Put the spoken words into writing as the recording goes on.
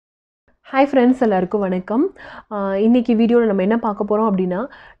Hi friends, எல்லாருக்கும் வணக்கம். இன்றைக்கி வீடியோவில் நம்ம என்ன பார்க்க போகிறோம் அப்படின்னா,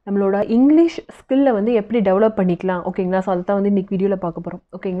 நம்மளோட இங்கிலீஷ் ஸ்கில்லை வந்து எப்படி டெவலப் பண்ணிக்கலாம், ஓகேங்களா? ஸோ அதை தான் வந்து இன்றைக்கி வீடியோவில் பார்க்க போகிறோம்,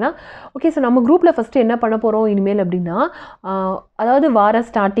 ஓகேங்களா? ஓகே, ஸோ நம்ம குரூப்பில் ஃபஸ்ட்டு என்ன பண்ண போகிறோம் இனிமேல் அப்படின்னா, அதாவது வார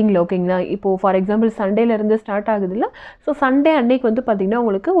ஸ்டார்டிங்கில், ஓகேங்களா? இப்போது ஃபார் எக்ஸாம்பிள் சண்டேலேருந்து ஸ்டார்ட் ஆகுது இல்லை? ஸோ சண்டே அன்னைக்கு வந்து பார்த்திங்கன்னா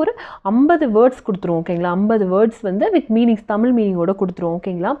உங்களுக்கு ஒரு 50 வேர்ட்ஸ் கொடுத்துருவோம், ஓகேங்களா? 50 வேர்ட்ஸ் வந்து வித் மீனிங்ஸ், தமிழ் மீனிங்கோட கொடுத்துருவோம்,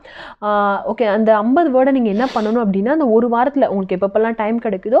 ஓகேங்களா? ஓகே, அந்த 50 வேர்டை நீங்கள் என்ன பண்ணணும் அப்படின்னா, அந்த ஒரு வாரத்தில் உங்களுக்கு எப்பப்பெல்லாம் டைம்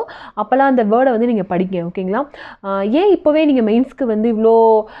கிடைக்குதோ அப்போல்லாம் அந்த வேர்டை வந்து நீங்கள் படிங்க, ஓகேங்களா? ஏன் இப்போவே நீங்கள் மெயின்ஸ்க்கு வந்து இவ்வளோ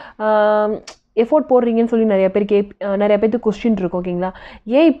எஃபோர்ட் போடுறீங்கன்னு சொல்லி நிறைய பேருக்கு கொஸ்டின் இருக்கும், ஓகேங்களா?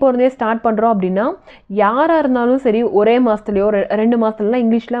 ஏன் இப்போ இருந்தே ஸ்டார்ட் பண்ணுறோம் அப்படின்னா, யாராக இருந்தாலும் சரி ஒரே மாதத்துலையோ 2 மாதத்துலலாம்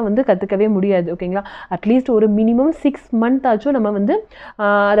இங்கிலீஷ்லாம் வந்து கற்றுக்கவே முடியாது, ஓகேங்களா? அட்லீஸ்ட் ஒரு மினிமம் 6 மந்த் ஆச்சும் நம்ம வந்து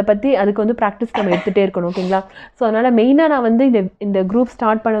அதை பற்றி அதுக்கு வந்து ப்ராக்டிஸ் நம்ம எடுத்துகிட்டே இருக்கணும், ஓகேங்களா? ஸோ அதனால் மெயினாக நான் வந்து இந்த குரூப்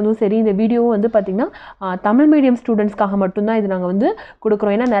ஸ்டார்ட் பண்ணதும் சரி, இந்த வீடியோவும் வந்து பார்த்திங்கன்னா தமிழ் மீடியம் ஸ்டூடெண்ட்ஸ்க்காக மட்டும்தான் இது நாங்கள் வந்து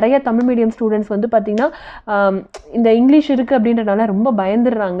கொடுக்குறோம். ஏன்னா நிறைய தமிழ் மீடியம் ஸ்டூடெண்ட்ஸ் வந்து பார்த்திங்கன்னா இந்த இங்கிலீஷ் இருக்குது அப்படின்றனால ரொம்ப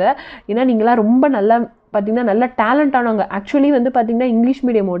பயந்துடுறாங்க. ஏன்னா நீங்களாம் ரொம்ப நல்லா பார்த்திங்கன்னா நல்ல டேலண்டானவங்க. ஆக்சுவலி வந்து பார்த்திங்கன்னா இங்கிலீஷ்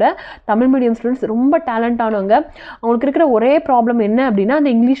மீடியமோட தமிழ் மீடியம் ஸ்டூடெண்ட்ஸ் ரொம்ப டேலண்டானவங்க. அவங்களுக்கு இருக்கிற ஒரே ப்ராப்ளம் என்ன அப்படின்னா,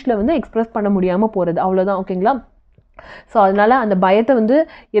 அந்த இங்கிலீஷில் வந்து எக்ஸ்ப்ரெஸ் பண்ண முடியாமல் போகிறது, அவ்வளோதான், ஓகேங்களா? ஸோ அதனால் அந்த பயத்தை வந்து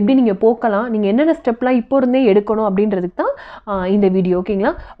எப்படி நீங்கள் போக்கலாம், நீங்கள் என்னென்ன ஸ்டெப்லாம் இப்போ இருந்தே எடுக்கணும் அப்படின்றதுக்கு தான் இந்த வீடியோ,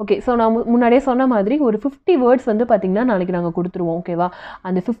 ஓகேங்களா? ஓகே, ஸோ நான் முன்னாடியே சொன்ன மாதிரி ஒரு 50 வேர்ட்ஸ் வந்து பார்த்திங்கன்னா நாளைக்கு நாங்கள் கொடுத்துருவோம், ஓகேவா?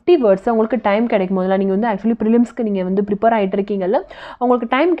 அந்த 50 வேர்ட்ஸை உங்களுக்கு டைம் கிடைக்கும் போதெல்லாம், நீங்கள் வந்து ஆக்சுவலி ப்ரிலிம்ஸ்க்கு நீங்கள் வந்து ப்ரிப்பேர் ஆகிட்டு இருக்கீங்கல்ல, உங்களுக்கு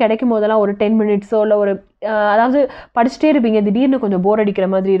டைம் கிடைக்கும் போதெல்லாம் ஒரு 10 மினிட்ஸோ இல்லை ஒரு அதாவது படிச்சுட்டே இருப்பீங்க, திடீர்னு கொஞ்சம் போர் அடிக்கிற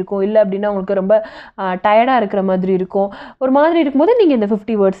மாதிரி இருக்கும், இல்லை அப்படின்னா உங்களுக்கு ரொம்ப டயர்டாக இருக்கிற மாதிரி இருக்கும், ஒரு மாதிரி இருக்கும்போது நீங்கள் இந்த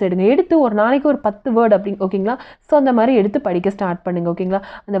 50 வேர்ட்ஸ் எடுத்து ஒரு நாளைக்கு ஒரு 10 வேர்டு அப்படி, ஓகேங்களா? ஸோ அந்த மாதிரி எடுத்து படிக்க ஸ்டார்ட் பண்ணுங்கள், ஓகேங்களா?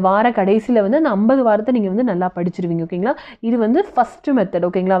 அந்த வார கடைசியில் வந்து அந்த 50 வாரத்தை நீங்கள் வந்து நல்லா படிச்சிருவீங்க, ஓகேங்களா? இது வந்து ஃபஸ்ட்டு மெத்தட்,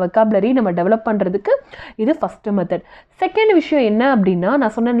 ஓகேங்களா? வெக்காபுலரி நம்ம டெவலப் பண்ணுறதுக்கு இது ஃபஸ்ட்டு மெத்தட். செகண்ட் விஷயம் என்ன அப்படின்னா,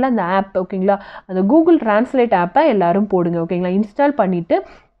 நான் சொன்னேன்ல அந்த ஆப், ஓகேங்களா? அந்த கூகுள் டிரான்ஸ்லேட் ஆப்பை எல்லாரும் போடுங்க, ஓகேங்களா? இன்ஸ்டால் பண்ணிவிட்டு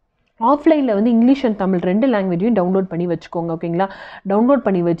ஆஃப்லைனில் வந்து இங்கிலீஷ் அண்ட் தமிழ் 2 லாங்குவேஜையும் டவுன்லோட் பண்ணி வச்சுக்கோங்க, ஓகேங்களா? டவுன்லோட்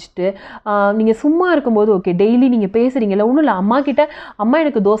பண்ணி வச்சுட்டு நீங்கள் சும்மா இருக்கும்போது, ஓகே, டெய்லி நீங்கள் பேசுகிறீங்களா, ஒன்றும் இல்லை, அம்மா கிட்ட அம்மா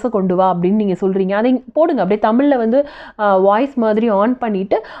எனக்கு தோசை கொண்டு வா அப்படின்னு நீங்கள் சொல்கிறீங்க, அதை போடுங்க அப்படியே தமிழில் வந்து வாய்ஸ் மாதிரி ஆன்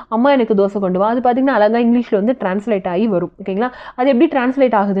பண்ணிவிட்டு அம்மா எனக்கு தோசை கொண்டு வா, அது பார்த்திங்கன்னா அழகாக இங்கிலீஷில் வந்து டிரான்ஸ்லேட் ஆகி வரும், ஓகேங்களா? அது எப்படி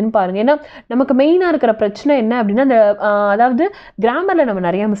டிரான்ஸ்லேட் ஆகுதுன்னு பாருங்கள். ஏன்னா நமக்கு மெயினாக இருக்கிற பிரச்சனை என்ன அப்படின்னா, அந்த அதாவது கிராமரில் நம்ம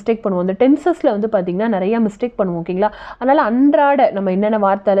நிறையா மிஸ்டேக் பண்ணுவோம், அந்த டென்சஸில் வந்து பார்த்திங்கன்னா நிறையா மிஸ்டேக் பண்ணுவோம், ஓகேங்களா? அதனால் அன்றாட நம்ம என்னென்ன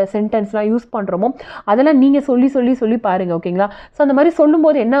வார்த்தை சென்டென்ஸ்லாம் யூஸ் பண்ணுறோமோ அதெல்லாம் நீங்கள் சொல்லி பாருங்கள், ஓகேங்களா? ஸோ அந்த மாதிரி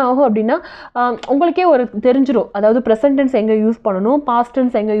சொல்லும்போது என்ன ஆகும் அப்படின்னா, உங்களுக்கே ஒரு தெரிஞ்சிடும், அதாவது ப்ரெசன்ட் டென்ஸ் எங்கே யூஸ் பண்ணணும், பாஸ்ட்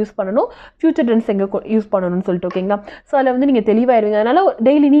டென்ஸ் எங்கே யூஸ் பண்ணணும், ஃபியூச்சர் டென்ஸ் எங்கே யூஸ் பண்ணணும்னு சொல்லிட்டு, ஓகேங்களா? ஸோ அதில் வந்து நீங்கள் தெளிவாயிருவீங்க. அதனால்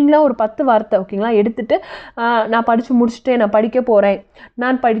டெய்லி நீங்களாக ஒரு 10 வார்த்தை, ஓகேங்களா, எடுத்துகிட்டு நான் படித்து முடிச்சுட்டு நான் படிக்க போகிறேன்,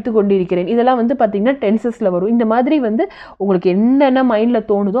 நான் படித்து கொண்டிருக்கிறேன், இதெல்லாம் வந்து பார்த்திங்கன்னா டென்சஸில் வரும். இந்த மாதிரி வந்து உங்களுக்கு என்னென்ன மைண்டில்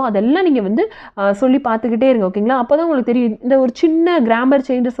தோணுதோ அதெல்லாம் நீங்கள் வந்து சொல்லி பார்த்துக்கிட்டே இருங்க, ஓகேங்களா? அப்போ தான் உங்களுக்கு தெரியும். இந்த ஒரு சின்ன கிராமர்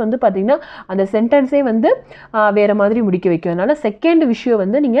சேஞ்சஸ் வந்து பார்த்திங்கன்னா அந்த சென்டென்ஸே வந்து வேறு மாதிரி முடிக்க வைக்கும். அதனால் செகண்ட் விஷயம்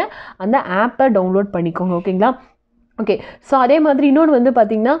வந்து நீங்கள் அந்த ஆப்பை டவுன்லோட் பண்ணிக்கோங்க, ஓகேங்களா? ஓகே, ஸோ அதே மாதிரி இன்னொன்று வந்து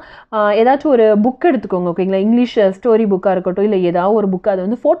பார்த்திங்கன்னா, ஏதாச்சும் ஒரு புக் எடுத்துக்கோங்க, ஓகேங்களா? இங்கிலீஷ் ஸ்டோரி புக்காக இருக்கட்டும், இல்லை ஏதாவது ஒரு புக்கு, அதை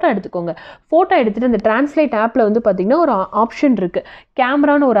வந்து ஃபோட்டோ எடுத்துக்கோங்க. ஃபோட்டோ எடுத்துகிட்டு அந்த டிரான்ஸ்லேட் ஆப்பில் வந்து பார்த்திங்கன்னா ஒரு ஆப்ஷன் இருக்குது,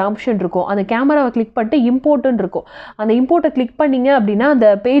 கேமரான்னு ஒரு ஆப்ஷன் இருக்கும். அந்த கேமராவை கிளிக் பண்ணிட்டு இம்போர்ட்டுன்னு இருக்கும். அந்த இம்போர்ட்டை கிளிக் பண்ணிங்க அப்படின்னா அந்த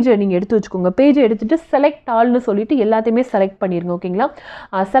பேஜை நீங்கள் எடுத்து வச்சுக்கோங்க. பேஜை எடுத்துகிட்டு செலக்ட் ஆல்னு சொல்லிட்டு எல்லாத்தையுமே செலக்ட் பண்ணிடுங்க, ஓகேங்களா?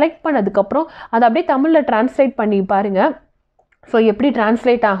 செலக்ட் பண்ணதுக்கப்புறம் அதை அப்படியே தமிழில் டிரான்ஸ்லேட் பண்ணி பாருங்கள். ஸோ எப்படி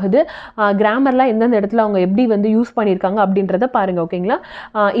டிரான்ஸ்லேட் ஆகுது, கிராமர்லாம் எந்தெந்த இடத்துல அவங்க எப்படி வந்து யூஸ் பண்ணியிருக்காங்க அப்படின்றத பாருங்கள், ஓகேங்களா?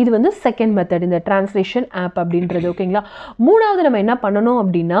 இது வந்து செகண்ட் மெத்தட், இந்த டிரான்ஸ்லேஷன் ஆப் அப்படின்றது, ஓகேங்களா? மூணாவது நம்ம என்ன பண்ணணும்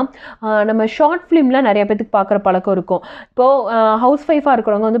அப்படின்னா, நம்ம ஷார்ட் ஃபிலிம்லாம் நிறைய பேத்துக்கு பார்க்குற பழக்கம் இருக்கும். இப்போது ஹவுஸ் ஒய்ஃபாக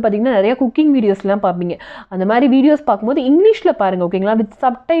இருக்கிறவங்க வந்து பார்த்திங்கன்னா நிறைய குக்கிங் வீடியோஸ்லாம் பார்ப்பீங்க. அந்த மாதிரி வீடியோஸ் பார்க்கும்போது இங்கிலீஷில் பாருங்கள், ஓகேங்களா? வித்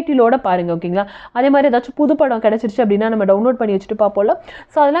சப்டைட்டிலோட பாருங்கள், ஓகேங்களா? அதே மாதிரி ஏதாச்சும் புது படம் கிடச்சிருச்சு அப்படின்னா நம்ம டவுன்லோட் பண்ணி வச்சுட்டு பார்ப்போம்ல,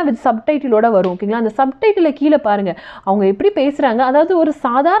 ஸோ அதெல்லாம் வித் சப்டைட்டிலோட வரும், ஓகேங்களா? அந்த சப்டைட்டில் கீழே பாருங்கள் அவங்க எப்படி பேசுகிறாங்க, அதாவது ஒரு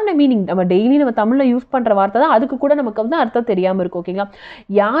சாதாரண மீனிங், நம்ம டெய்லி நம்ம தமிழில் யூஸ் பண்ணுற வார்த்தை தான், அதுக்கு கூட நமக்கு வந்து அர்த்தம் தெரியாமல் இருக்கும், ஓகேங்களா?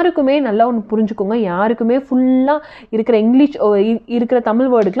 யாருக்குமே நல்லா ஒன்று புரிஞ்சுக்கோங்க, யாருக்குமே ஃபுல்லாக இருக்கிற இங்கிலீஷ் இருக்கிற தமிழ்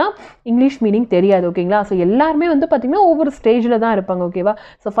வேர்டுக்கெலாம் இங்கிலீஷ் மீனிங் தெரியாது, ஓகேங்களா? ஸோ எல்லாருமே வந்து பார்த்திங்கன்னா ஒவ்வொரு ஸ்டேஜில் தான் இருப்பாங்க, ஓகேவா?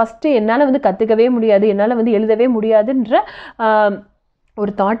 ஸோ ஃபஸ்ட்டு என்னால் வந்து கற்றுக்கவே முடியாது, என்னால் வந்து எழுதவே முடியாதுன்ற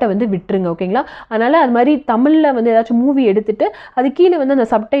ஒரு தாட்டை வந்து விட்டுருங்க, ஓகேங்களா? அதனால் அது மாதிரி தமிழில் வந்து ஏதாச்சும் மூவி எடுத்துகிட்டு அது கீழே வந்து அந்த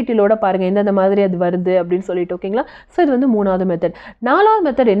சப்டைட்டிலோட பாருங்கள் எந்தெந்த மாதிரி அது வருது அப்படின்னு சொல்லிட்டு, ஓகேங்களா? ஸோ இது வந்து மூணாவது மெத்தட். நாலாவது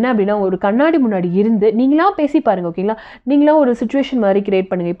மெத்தட் என்ன அப்படின்னா, ஒரு கண்ணாடி முன்னாடி இருந்து நீங்களாக பேசி பாருங்கள், ஓகேங்களா? நீங்களாக ஒரு சுச்சுவேஷன் மாதிரி கிரியேட்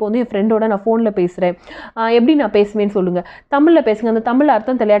பண்ணுங்கள். இப்போ வந்து என் ஃப்ரெண்டோட நான் ஃபோனில் பேசுகிறேன், எப்படி நான் பேசுவேன்னு சொல்லுங்கள், தமிழில் பேசுங்க, அந்த தமிழ்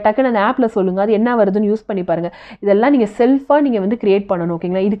அர்த்தம் தெரியாது, டக்குன்னு அந்த ஆப்பில் சொல்லுங்கள், அது என்ன வருதுன்னு யூஸ் பண்ணி பாருங்கள். இதெல்லாம் நீங்கள் செல்ஃபாக நீங்கள் வந்து கிரியேட் பண்ணணும்,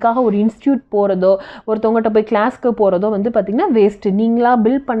 ஓகேங்களா? இதுக்காக ஒரு இன்ஸ்டியூட் போகிறதோ ஒருத்தவங்ககிட்ட போய் கிளாஸ்க்கு போகிறதோ வந்து பார்த்திங்கன்னா வேஸ்ட்டு. நீங்கள் நீங்களா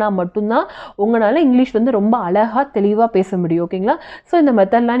பில்ட் பண்ணால் மட்டும்தான் உங்களால் இங்கிலீஷ் வந்து ரொம்ப அழகாக தெளிவாக பேச முடியும். ஓகேங்களா? ஸோ இந்த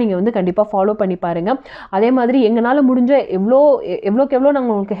மெத்தட்லாம் நீங்கள் வந்து கண்டிப்பாக ஃபாலோ பண்ணி பாருங்கள். அதே மாதிரி எங்களால் முடிஞ்ச எவ்வளோக்கு எவ்வளோ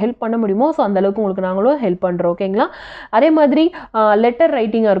நாங்கள் உங்களுக்கு ஹெல்ப் பண்ண முடியுமோ ஸோ அந்தளவுக்கு உங்களுக்கு நாங்களும் ஹெல்ப் பண்ணுறோம். ஓகேங்களா? அதே மாதிரி லெட்டர்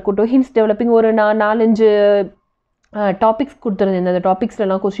ரைட்டிங்காக இருக்கட்டும், ஹின்ஸ் டெவலப்பிங், ஒரு 4-5 டாபிக்ஸ் கொடுத்துருந்தேன். இந்த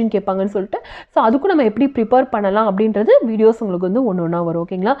டாபிக்ஸ்லாம் கொஸ்டின் கேட்பாங்கன்னு சொல்லிட்டு, ஸோ அதுக்கும் நம்ம எப்படி ப்ரிப்பேர் பண்ணலாம் அப்படின்றது வீடியோஸ் உங்களுக்கு வந்து ஒன்று ஒன்றா வரும்.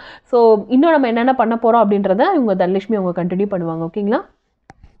 ஓகேங்களா? ஸோ இன்னும் நம்ம என்னென்ன பண்ண போகிறோம் அப்படின்றத இவங்க தனலட்சுமி அவங்க கண்டினியூ பண்ணுவாங்க. ஓகேங்களா?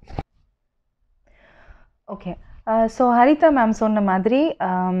 ஓகே. ஸோ ஹரிதா மேம் சொன்ன மாதிரி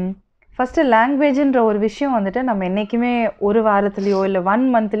ஃபஸ்ட்டு லாங்குவேஜுன்ற ஒரு விஷயம் வந்துட்டு நம்ம என்றைக்குமே ஒரு வாரத்துலேயோ இல்லை 1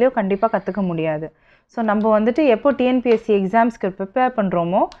 மந்த்லேயோ கண்டிப்பாக கற்றுக்க முடியாது. ஸோ நம்ம வந்துட்டு எப்போ டிஎன்பிஎஸ்சி எக்ஸாம்ஸ்க்கு ப்ரிப்பேர்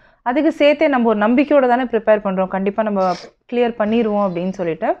பண்ணுறோமோ அதுக்கு சேர்த்தே நம்ம ஒரு நம்பிக்கையோடு தானே ப்ரிப்பேர் பண்ணுறோம், கண்டிப்பாக நம்ம கிளியர் பண்ணிடுவோம் அப்படின்னு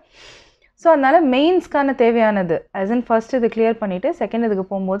சொல்லிட்டு. ஸோ அதனால் மெயின்ஸ்க்கான தேவையானது ஃபர்ஸ்ட் இது கிளியர் பண்ணிவிட்டு செகண்ட் இதுக்கு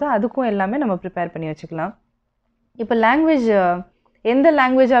போகும்போது அதுக்கும் எல்லாமே நம்ம ப்ரிப்பேர் பண்ணி வச்சுக்கலாம். இப்போ லாங்குவேஜ் எந்த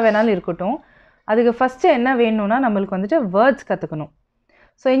லாங்குவேஜாக வேணாலும் இருக்கட்டும், அதுக்கு ஃபஸ்ட்டு என்ன வேணும்னா நம்மளுக்கு வந்துட்டு வேர்ட்ஸ் கற்றுக்கணும்.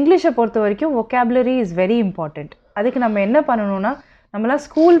 ஸோ இங்கிலீஷை பொறுத்த வரைக்கும் ஒகேபுலரி இஸ் வெரி இம்பார்ட்டண்ட். அதுக்கு நம்ம என்ன பண்ணணும்னா, நம்மளாம்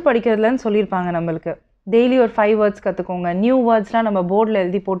ஸ்கூல் படிக்கிறதுலன்னு சொல்லியிருப்பாங்க நம்மளுக்கு டெய்லி ஒரு 5 வேர்ட்ஸ் கற்றுக்கோங்க, நியூ வேர்ட்ஸ்லாம் நம்ம போர்டில்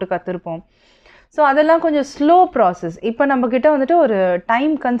எழுதி போட்டு கற்றுருப்போம். ஸோ அதெல்லாம் கொஞ்சம் ஸ்லோ ப்ராசஸ். இப்போ நம்மக்கிட்ட வந்துட்டு ஒரு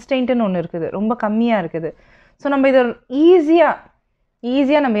டைம் கன்ஸ்டெயின்ட்டுன்னு ஒன்று இருக்குது, ரொம்ப கம்மியாக இருக்குது. ஸோ நம்ம இதை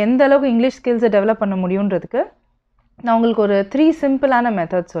ஈஸியாக நம்ம எந்த அளவுக்கு இங்கிலீஷ் ஸ்கில்ஸை டெவலப் பண்ண முடியுன்றதுக்கு நான் உங்களுக்கு ஒரு 3 சிம்பிளான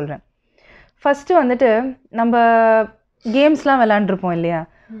மெத்தட் சொல்கிறேன். ஃபஸ்ட்டு வந்துட்டு நம்ம கேம்ஸ்லாம் விளாண்டுருப்போம் இல்லையா,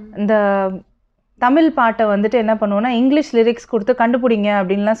 இந்த தமிழ் பாட்டை வந்துட்டு என்ன பண்ணுவோன்னா இங்கிலீஷ் லிரிக்ஸ் கொடுத்து கண்டுபிடிங்க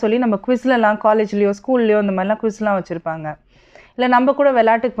அப்படின்லாம் சொல்லி நம்ம குவிஸ்லலாம் காலேஜ்லேயோ ஸ்கூல்லையோ இந்த மாதிரிலாம் குவிஸ்லாம் வச்சுருப்பாங்க. இல்லை நம்ம கூட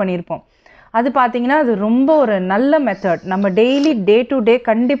விளையாட்டுக்கு பண்ணியிருப்போம். அது பார்த்திங்கன்னா அது ரொம்ப ஒரு நல்ல மெத்தட். நம்ம டெய்லி டே டு டே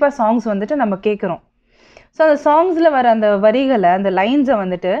கண்டிப்பாக சாங்ஸ் வந்துட்டு நம்ம கேட்குறோம். ஸோ அந்த சாங்ஸில் வர அந்த வரிகளை, அந்த லைன்ஸை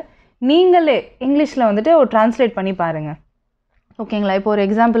வந்துட்டு நீங்களே இங்கிலீஷில் வந்துட்டு ஒரு ட்ரான்ஸ்லேட் பண்ணி பாருங்கள். ஓகேங்களா? இப்போ ஒரு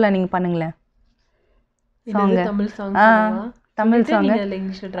எக்ஸாம்பிளில் நீங்கள் பண்ணுங்களேன். சாங்கு தமிழ் சாங்கு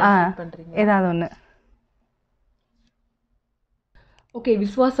ஏதாவது ஒன்று. ஓகே,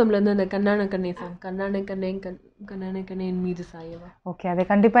 விஸ்வாசம்லேருந்து அந்த கண்ணான கண்ணே சாங், கண்ணான கண்ணே என் மீது சாயவா. ஓகே, அதை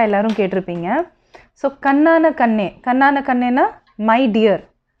கண்டிப்பாக எல்லோரும் கேட்டிருப்பீங்க. ஸோ கண்ணான கண்ணேனா மை டியர்.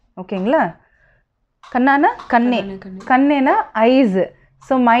 ஓகேங்களா? கண்ணான கண்ணேனா ice.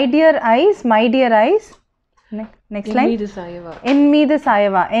 So my dear ice. Next line என் மீது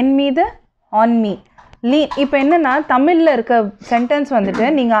சாயவா, என் மீது ஆன் மீ. இப்போ என்னென்னா தமிழில் இருக்க சென்டென்ஸ் வந்துட்டு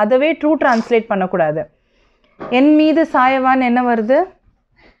நீங்கள் அதவே ட்ரூ ட்ரான்ஸ்லேட் பண்ணக்கூடாது. என் மீது சாயவான்னு என்ன வருது?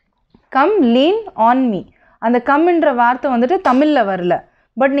 Come lean on me. அந்த கம்ன்ற வார்த்தை வந்துட்டு தமிழில் வரல.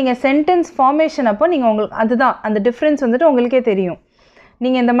 பட் நீங்கள் சென்டென்ஸ் ஃபார்மேஷன் அப்போ நீங்கள் உங்களுக்கு அதுதான் அந்த டிஃப்ரென்ஸ் வந்துட்டு உங்களுக்கே தெரியும்.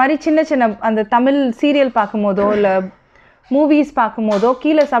 நீங்கள் இந்த மாதிரி சின்ன அந்த தமிழ் சீரியல் பார்க்கும்போதோ இல்லை மூவிஸ் பார்க்கும்போதோ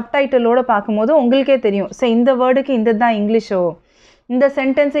கீழே சப்டைட்டிலோடு பார்க்கும்போதோ உங்களுக்கே தெரியும். ஸோ இந்த வேர்டுக்கு இந்த தான் இங்கிலீஷோ, இந்த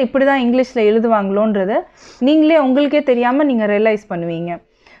சென்டென்ஸை இப்படி தான் இங்கிலீஷில் எழுதுவாங்களோன்றது நீங்களே உங்களுக்கே தெரியாமல் நீங்கள் ரியலைஸ் பண்ணுவீங்க.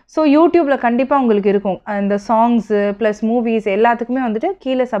 ஸோ யூடியூப்பில் கண்டிப்பாக உங்களுக்கு இருக்கும் அந்த சாங்ஸு ப்ளஸ் மூவிஸ் எல்லாத்துக்குமே வந்துட்டு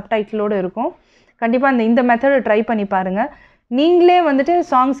கீழே சப்டைட்டிலோடு இருக்கும். கண்டிப்பாக இந்த மெத்தடை ட்ரை பண்ணி பாருங்கள். நீங்களே வந்துட்டு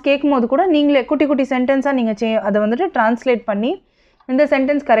சாங்ஸ் கேட்கும்போது கூட நீங்களே குட்டி குட்டி சென்டென்ஸாக நீங்கள் அதை வந்துட்டு ட்ரான்ஸ்லேட் பண்ணி இந்த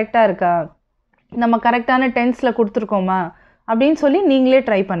சென்டென்ஸ் கரெக்டாக இருக்கா, நம்ம கரெக்டான டென்ஸில் கொடுத்துருக்கோமா அப்படின்னு சொல்லி நீங்களே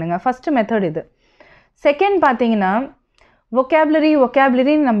ட்ரை பண்ணுங்கள். ஃபஸ்ட்டு மெத்தட் இது. செகண்ட் பார்த்தீங்கன்னா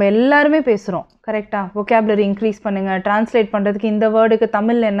ஒகேபுலரின்னு நம்ம எல்லாருமே பேசுகிறோம் கரெக்டாக. ஒகேபுலரி இன்க்ரீஸ் பண்ணுங்கள், ட்ரான்ஸ்லேட் பண்ணுறதுக்கு இந்த வேர்டுக்கு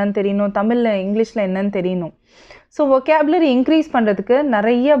தமிழில் என்னன்னு தெரியணும், தமிழில் இங்கிலீஷில் என்னன்னு தெரியணும். ஸோ ஒகேபுலரி இன்க்ரீஸ் பண்ணுறதுக்கு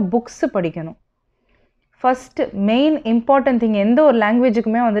நிறைய புக்ஸு படிக்கணும். ஃபஸ்ட்டு மெயின் இம்பார்ட்டன்ட் திங் எந்த ஒரு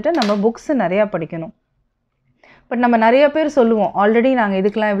லாங்குவேஜுக்குமே வந்துட்டு நம்ம புக்ஸு நிறையா படிக்கணும். பட் நம்ம நிறைய பேர் சொல்லுவோம் ஆல்ரெடி நாங்கள்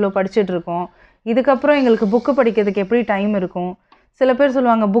இதுக்கெலாம் இவ்வளோ படிச்சுட்ருக்கோம், இதுக்கப்புறம் எங்களுக்கு புக்கு படிக்கிறதுக்கு எப்படி டைம் இருக்கும். சில பேர்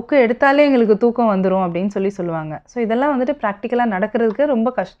சொல்லுவாங்க புக்கு எடுத்தாலே எங்களுக்கு தூக்கம் வந்துடும் அப்படின்னு சொல்லுவாங்க. ஸோ இதெல்லாம் வந்துட்டு ப்ராக்டிக்கலாக நடக்கிறதுக்கு ரொம்ப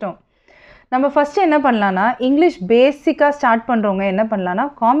கஷ்டம். நம்ம ஃபஸ்ட்டு என்ன பண்ணலான்னா இங்கிலீஷ் பேசிக்காக ஸ்டார்ட் பண்ணுறவங்க என்ன பண்ணலான்னா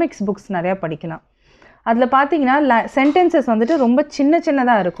காமிக்ஸ் புக்ஸ் நிறையா படிக்கலாம். அதில் பார்த்தீங்கன்னா சென்டென்சஸ் வந்துட்டு ரொம்ப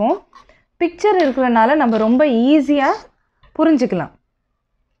சின்னதாக இருக்கும். பிக்சர் இருக்கிறனால நம்ம ரொம்ப ஈஸியாக புரிஞ்சுக்கலாம்.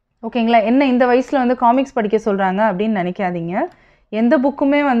 ஓகேங்களா? என்ன இந்த வயசில் வந்து காமிக்ஸ் படிக்க சொல்கிறாங்க அப்படின்னு நினைக்காதீங்க. எந்த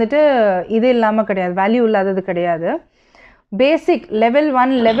புக்குமே வந்துட்டு இது இல்லாமல் கிடையாது, வேல்யூ இல்லாதது கிடையாது. பேசிக் லெவல்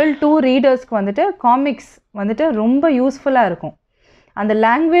 1 லெவல் 2 ரீடர்ஸ்க்கு வந்துட்டு காமிக்ஸ் வந்துட்டு ரொம்ப யூஸ்ஃபுல்லாக இருக்கும். அந்த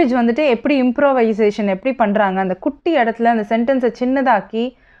லாங்குவேஜ் வந்துட்டு எப்படி இம்ப்ரோவைசேஷன் எப்படி பண்ணுறாங்க, அந்த குட்டி இடத்துல அந்த சென்டென்ஸை சின்னதாக்கி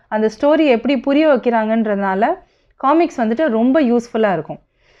அந்த ஸ்டோரி எப்படி புரிய வைக்கிறாங்கன்றதுனால காமிக்ஸ் வந்துட்டு ரொம்ப யூஸ்ஃபுல்லாக இருக்கும்.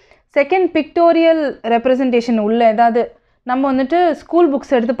 செகண்ட், பிக்டோரியல் ரெப்ரசன்டேஷன் உள்ள ஏதாவது நம்ம வந்துட்டு ஸ்கூல்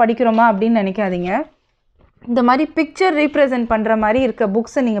புக்ஸ் எடுத்து படிக்கிறோமா அப்படின்னு நினைக்காதீங்க. இந்த மாதிரி பிக்சர் ரீப்ரசன்ட் பண்ணுற மாதிரி இருக்க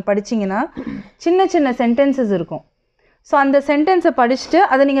புக்ஸை நீங்கள் படிச்சிங்கன்னா சின்ன சென்டென்சஸ் இருக்கும். ஸோ அந்த சென்டென்ஸை படிச்சுட்டு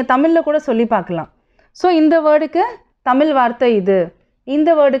அதை நீங்கள் தமிழில் கூட சொல்லி பார்க்கலாம். ஸோ இந்த வேர்டுக்கு தமிழ் வார்த்தை இது, இந்த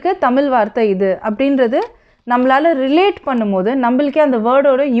வேர்டுக்கு தமிழ் வார்த்தை இது அப்படின்றது நம்மளால் ரிலேட் பண்ணும்போது நம்மளுக்கே அந்த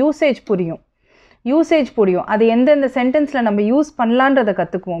வேர்டோட யூசேஜ் புரியும். அது எந்தெந்த சென்டென்ஸில் நம்ம யூஸ் பண்ணலான்றதை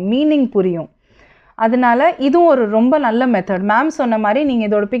கற்றுக்குவோம், மீனிங் புரியும். அதனால இதுவும் ஒரு ரொம்ப நல்ல மெத்தட். மேம் சொன்ன மாதிரி நீங்கள்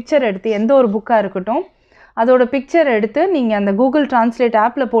இதோட பிக்சர் எடுத்து, எந்த ஒரு புக்காக இருக்கட்டும் அதோட பிக்சர் எடுத்து நீங்கள் அந்த கூகுள் டிரான்ஸ்லேட்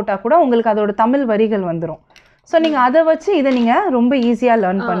ஆப்பில் போட்டால் கூட உங்களுக்கு அதோட தமிழ் வரிகள் வந்துடும். ஸோ நீங்கள் அதை வச்சு இதை நீங்கள் ரொம்ப ஈஸியாக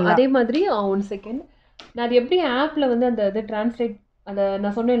லேர்ன் பண்ணலாம். அதே மாதிரி 1 செகண்ட், நான் அது எப்படி ஆப்பில் வந்து அந்த இது டிரான்ஸ்லேட், அந்த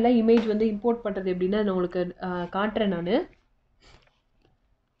நான் சொன்னேன்ல இமேஜ் வந்து இம்போர்ட் பண்ணுறது எப்படின்னா நான் உங்களுக்கு காட்டுறேன் நான்.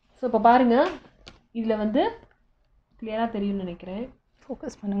 ஸோ இப்போ பாருங்கள், இதில் வந்து கிளியராக தெரியும்னு நினைக்கிறேன்.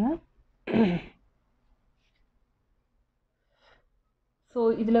 ஃபோக்கஸ் பண்ணுங்கள். ஸோ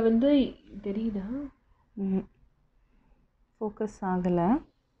இதில் வந்து தெரியுதா? ஃபோக்கஸ் ஆகலை.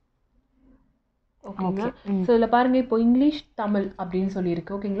 ஓகேங்களா? ஸோ இதில் பாருங்கள், இப்போ இங்கிலீஷ் தமிழ் அப்படின்னு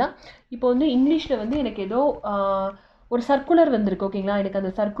சொல்லியிருக்கு. ஓகேங்களா? இப்போ வந்து இங்கிலீஷில் வந்து எனக்கு ஏதோ ஒரு சர்க்குலர் வந்திருக்கு. ஓகேங்களா? எனக்கு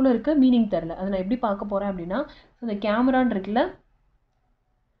அந்த சர்க்குலருக்கு மீனிங் தெரில. அதை நான் எப்படி பார்க்க போகிறேன் அப்படின்னா, ஸோ இந்த கேமரான்னு இருக்குல்ல,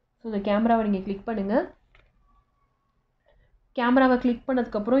 ஸோ இந்த கேமராவை நீங்கள் கிளிக் பண்ணுங்கள். கேமராவை கிளிக்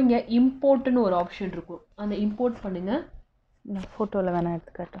பண்ணதுக்கப்புறம் இங்கே இம்போர்ட்னு ஒரு ஆப்ஷன் இருக்கும், அந்த இம்போர்ட் பண்ணுங்கள். நான் ஃபோட்டோவில் வேணால்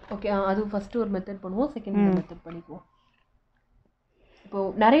எடுத்துக்காட்டேன். ஓகே, அது ஃபஸ்ட்டு ஒரு மெத்தட் பண்ணுவோம், செகண்ட் மெத்தட் பண்ணிக்குவோம்.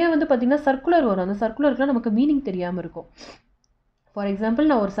 இப்போது நிறையா வந்து பார்த்திங்கன்னா சர்க்குலர் வரும். அந்த சர்க்குலருக்குலாம் நமக்கு மீனிங் தெரியாமல் இருக்கும். ஃபார் எக்ஸாம்பிள்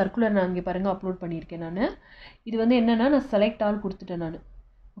நான் ஒரு சர்க்குலர் நான் இங்கே பாருங்கள் அப்லோட் பண்ணியிருக்கேன் நான். இது வந்து என்னென்னா நான் செலக்ட் ஆல் கொடுத்துட்டேன் நான்.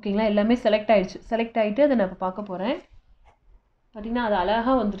 ஓகேங்களா? எல்லாமே செலக்ட் ஆகிடுச்சு. செலக்ட் ஆகிட்டு அதை நான் இப்போ பார்க்க போகிறேன். பார்த்திங்கன்னா அது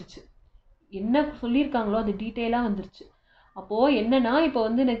அழகாக வந்துருச்சு. என்ன சொல்லியிருக்காங்களோ அது டீட்டெயிலாக வந்துருச்சு. அப்போது என்னென்னா இப்போ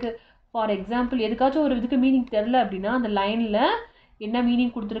வந்து எனக்கு ஃபார் எக்ஸாம்பிள் எதுக்காச்சும் ஒரு இதுக்கு மீனிங் தெரில அப்படின்னா அந்த லைனில் என்ன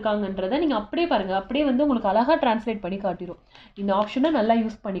மீனிங் கொடுத்துருக்காங்கன்றதை நீங்கள் அப்படியே பாருங்கள், அப்படியே வந்து உங்களுக்கு அழகாக ட்ரான்ஸ்லேட் பண்ணி காட்டிடும். இந்த ஆப்ஷனை நல்லா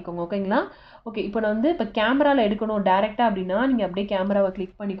யூஸ் பண்ணிக்கோங்க. ஓகேங்களா? ஓகே, இப்போ நான் வந்து இப்போ கேமராவில் எடுக்கணும் டேரெக்டாக அப்படின்னா நீங்கள் அப்படியே கேமராவை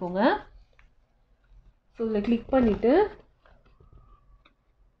கிளிக் பண்ணிக்கோங்க. ஸோ இதில் கிளிக் பண்ணிவிட்டு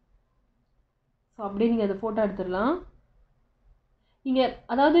ஸோ அப்படியே நீங்கள் அதை ஃபோட்டோ எடுத்துடலாம். நீங்கள்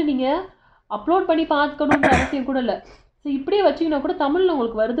அதாவது நீங்கள் அப்லோட் பண்ணி பார்த்துக்கணுன்ற அவசியம் கூட இல்லை. ஸோ இப்படியே வச்சிங்கன்னா கூட தமிழில்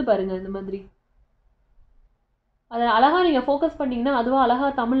உங்களுக்கு வருது பாருங்கள் இந்த மாதிரி. அதை அழகாக நீங்கள் ஃபோக்கஸ் பண்ணிங்கன்னா அதுவாக அழகாக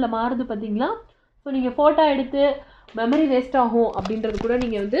தமிழில் மாறுது பார்த்தீங்களா? ஸோ நீங்கள் ஃபோட்டோ எடுத்து மெமரி வேஸ்ட் ஆகும் அப்படின்றது கூட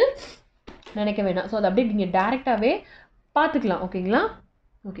நீங்கள் வந்து நினைக்க வேண்டாம். ஸோ அதை அப்படியே நீங்கள் டேரெக்டாகவே பார்த்துக்கலாம். ஓகேங்களா?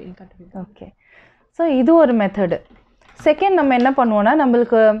 Okay, okay. ஸோ இது ஒரு மெத்தடு. செகண்ட் நம்ம என்ன பண்ணுவோன்னா,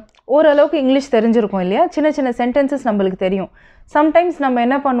 நம்மளுக்கு ஓரளவுக்கு இங்கிலீஷ் தெரிஞ்சிருக்கும் இல்லையா, சின்ன சின்ன சென்டென்சஸ் நம்மளுக்கு தெரியும். சம்டைம்ஸ் நம்ம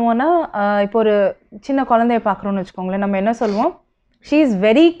என்ன பண்ணுவோன்னா, இப்போ ஒரு சின்ன குழந்தைய பார்க்குறோன்னு வச்சுக்கோங்களேன், நம்ம என்ன சொல்லுவோம், ஷீ இஸ்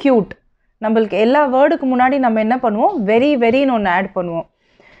வெரி க்யூட். நம்மளுக்கு எல்லா வேர்டுக்கு முன்னாடி நம்ம என்ன பண்ணுவோம், வெரி வெரின்னு ஒன்று ஆட் பண்ணுவோம்.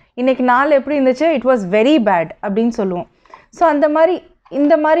 இன்றைக்கி நாள் எப்படி இருந்துச்சு, இட் வாஸ் வெரி பேட் அப்படின்னு சொல்லுவோம். ஸோ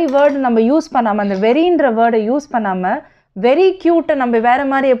இந்த மாதிரி வேர்டு நம்ம யூஸ் பண்ணாமல், அந்த வெரின்ற வேர்டை யூஸ் பண்ணாமல் வெரி க்யூட்டை நம்ம வேறு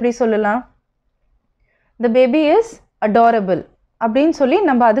மாதிரி எப்படி சொல்லலாம், த பேபி இஸ் அடாரபிள் அப்படின்னு சொல்லி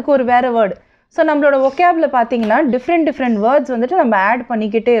நம்ம அதுக்கு ஒரு வேறு வேர்டு. ஸோ நம்மளோட ஒகேபில் பார்த்தீங்கன்னா டிஃப்ரெண்ட் வேர்ட்ஸ் வந்துட்டு நம்ம ஆட்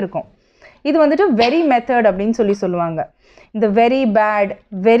பண்ணிக்கிட்டே இருக்கோம். இது வந்துட்டு வெரி மெத்தட் அப்படின்னு சொல்லுவாங்க. இந்த very bad,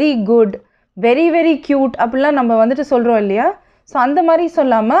 very good, very very cute அப்படிலாம் நம்ம வந்துட்டு சொல்கிறோம் இல்லையா. ஸோ அந்த மாதிரி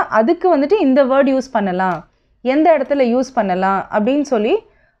சொல்லாமல் அதுக்கு வந்துட்டு இந்த வேர்ட் யூஸ் பண்ணலாம், எந்த இடத்துல யூஸ் பண்ணலாம் அப்படின்னு சொல்லி,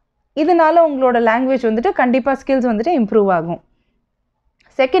 இதனால் உங்களோட லாங்குவேஜ் வந்துட்டு கண்டிப்பாக ஸ்கில்ஸ் வந்துட்டு இம்ப்ரூவ் ஆகும்.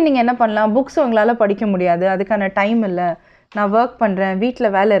 செகண்ட், நீங்கள் என்ன பண்ணலாம், புக்ஸ் உங்களால் படிக்க முடியாது, அதுக்கான டைம் இல்லை, நான் ஒர்க் பண்ணுறேன்,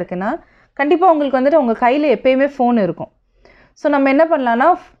 வீட்டில் வேலை இருக்குன்னா கண்டிப்பாக உங்களுக்கு வந்துட்டு உங்கள் கையில் எப்போயுமே ஃபோன் இருக்கும். ஸோ நம்ம என்ன பண்ணலான்னா,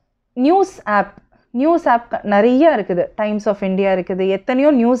 நியூஸ் ஆப் நிறைய இருக்குது. டைம்ஸ் ஆஃப் இந்தியா இருக்குது,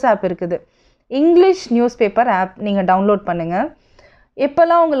 எத்தனையோ நியூஸ் ஆப் இருக்குது. இங்கிலீஷ் நியூஸ் பேப்பர் ஆப் நீங்கள் டவுன்லோட் பண்ணுங்கள்.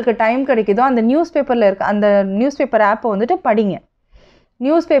 எப்போல்லாம் உங்களுக்கு டைம் கிடைக்குதோ அந்த நியூஸ் பேப்பர் ஆப்பை வந்துட்டு படிங்க.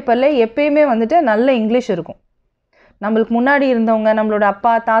 நியூஸ் பேப்பரில் எப்பயுமே வந்துட்டு நல்ல இங்கிலீஷ் இருக்கும். நம்மளுக்கு முன்னாடி இருந்தவங்க, நம்மளோட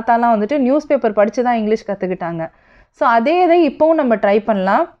அப்பா தாத்தாலாம் வந்துட்டு நியூஸ் பேப்பர் படித்து தான் இங்கிலீஷ் கற்றுக்கிட்டாங்க. ஸோ அதே இதை இப்போவும் நம்ம ட்ரை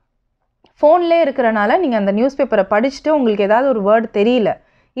பண்ணலாம். ஃபோன்லேயே இருக்கிறனால நீங்கள் அந்த நியூஸ் பேப்பரை படிச்சுட்டு உங்களுக்கு ஏதாவது ஒரு வேர்டு தெரியல,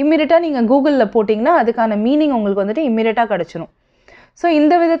 இம்மிடியட்டாக நீங்கள் கூகுளில் போட்டிங்கன்னா அதுக்கான மீனிங் உங்களுக்கு வந்துட்டு இம்மிடியட்டாக கிடச்சிரும். ஸோ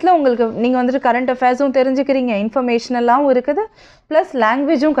இந்த விதத்தில் உங்களுக்கு நீங்கள் வந்துட்டு கரண்ட் அஃபேர்ஸும் தெரிஞ்சுக்கிறீங்க, இன்ஃபர்மேஷனலாகவும் இருக்குது, ப்ளஸ்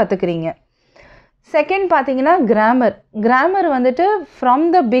லாங்குவேஜும் கற்றுக்குறீங்க. செகண்ட் பார்த்தீங்கன்னா கிராமர் வந்துட்டு ஃப்ரம்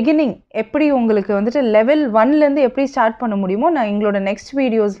த பிகினிங் எப்படி உங்களுக்கு வந்துட்டு லெவல் 1லேருந்து எப்படி ஸ்டார்ட் பண்ண முடியுமோ நான் எங்களோட நெக்ஸ்ட்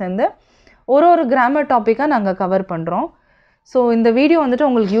வீடியோஸ்லேருந்து ஒரு கிராமர் டாப்பிக்காக நாங்கள் கவர் பண்ணுறோம். ஸோ இந்த வீடியோ வந்துட்டு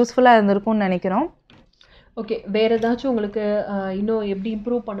உங்களுக்கு யூஸ்ஃபுல்லாக இருந்திருக்கும்னு நினைக்கிறோம். ஓகே, வேறு ஏதாச்சும் உங்களுக்கு இன்னும் எப்படி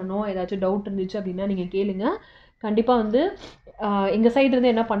இம்ப்ரூவ் பண்ணணும் ஏதாச்சும் டவுட் இருந்துச்சு அப்படின்னா நீங்கள் கேளுங்க. கண்டிப்பாக வந்து எங்கள்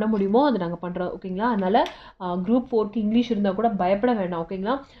சைட்லேருந்து என்ன பண்ண முடியுமோ அதை நாங்கள் பண்ணுறோம். ஓகேங்களா? அதனால் குரூப் 4க்கு இங்கிலீஷ் இருந்தால் கூட பயப்பட வேண்டாம்.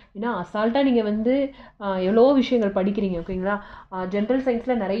 ஓகேங்களா? ஏன்னா அசால்ட்டாக நீங்கள் வந்து எவ்வளோ விஷயங்கள் படிக்கிறீங்க. ஓகேங்களா? ஜென்ரல்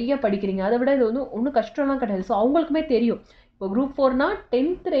சயின்ஸில் நிறைய படிக்கிறீங்க, அதை விட இது வந்து ஒன்றும் கஷ்டம்லாம் கிடையாது. ஸோ அவங்களுக்குமே தெரியும் இப்போ குரூப் 4னா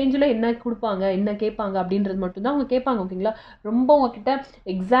 10th ரேஞ்சில் என்ன கொடுப்பாங்க என்ன கேட்பாங்க அப்படின்றது மட்டும்தான் அவங்க கேட்பாங்க. ஓகேங்களா, ரொம்ப உங்ககிட்ட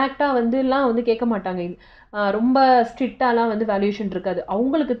எக்ஸாக்டாக வந்துலாம் வந்து கேட்க மாட்டாங்க. ரொம்ப ஸ்ட்ரிக்டாலாம் வந்து வேல்யூஷன் இருக்காது.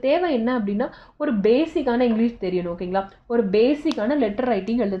 அவங்களுக்கு தேவை என்ன அப்படின்னா ஒரு பேசிக்கான இங்கிலீஷ் தெரியணும். ஓகேங்களா, ஒரு பேசிக்கான லெட்டர்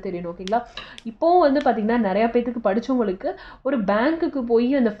ரைட்டிங் எழுத தெரியணும். ஓகேங்களா, இப்போவும் வந்து பார்த்திங்கன்னா நிறையா பேத்துக்கு படித்தவங்களுக்கு ஒரு பேங்க்குக்கு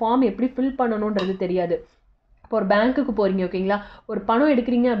போய் அந்த ஃபார்ம் எப்படி ஃபில் பண்ணணுன்றது தெரியாது. இப்போ ஒரு பேங்க்குக்கு போகிறீங்க, ஓகேங்களா, ஒரு பணம்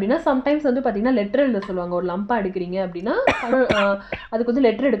எடுக்கிறீங்க அப்படின்னா சம்டைம்ஸ் வந்து பார்த்திங்கன்னா லெட்டர் எழுத சொல்லுவாங்க. ஒரு லம்பாக எடுக்கிறீங்க அப்படின்னா அதுக்கு வந்து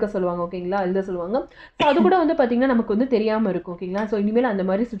லெட்டர் எடுக்க சொல்லுவாங்க. ஓகேங்களா, எழுத சொல்லுவாங்க. ஸோ அது கூட வந்து பார்த்திங்கன்னா நமக்கு வந்து தெரியாமல் இருக்கும். ஓகேங்களா, ஸோ இனிமேல் அந்த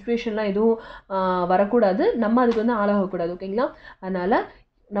மாதிரி சுச்சுவேஷன்லாம் எதுவும் வரக்கூடாது. நம்ம அதுக்கு வந்து ஆளாகக்கூடாது. ஓகேங்களா, அதனால்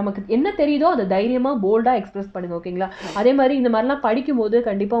நமக்கு என்ன தெரியுதோ அதை தைரியமாக போல்டாக எக்ஸ்பிரஸ் பண்ணுங்கள். ஓகேங்களா, அதே மாதிரி இந்த மாதிரிலாம் படிக்கும்போது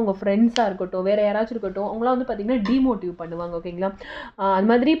கண்டிப்பாக உங்கள் ஃப்ரெண்ட்ஸாக இருக்கட்டும், வேறு யாராச்சும் இருக்கட்டும், அவங்களாம் வந்து பார்த்திங்கன்னா டிமோட்டிவ் பண்ணுவாங்க. ஓகேங்களா, அது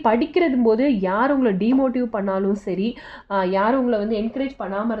மாதிரி படிக்கிறது போது யார் உங்களை டிமோட்டிவ் பண்ணாலும் சரி, யார் உங்களை வந்து என்கரேஜ்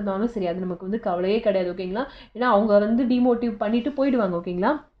பண்ணாமல் இருந்தாலும் சரி, அது நமக்கு வந்து கவலையே கிடையாது. ஓகேங்களா, ஏன்னா அவங்க வந்து டிமோட்டிவ் பண்ணிவிட்டு போயிடுவாங்க.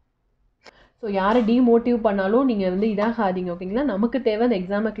 ஓகேங்களா, ஸோ யாரை டிமோட்டிவ் பண்ணாலும் நீங்கள் வந்து இதாகாதீங்க. ஓகேங்களா, நமக்கு தேவை அந்த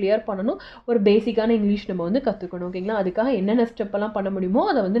எக்ஸாமை கிளியர் பண்ணணும். ஒரு பேசிக்கான இங்கிலீஷ் நம்ம வந்து கற்றுக்கணும். ஓகேங்களா, அதுக்காக என்னென்ன ஸ்டெப்பெல்லாம் பண்ண முடியுமோ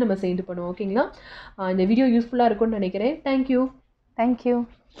அதை வந்து நம்ம சேர்ந்து பண்ணுவோம். ஓகேங்களா, இந்த வீடியோ யூஸ்ஃபுல்லாக இருக்கும்னு நினைக்கிறேன். தேங்க்யூ.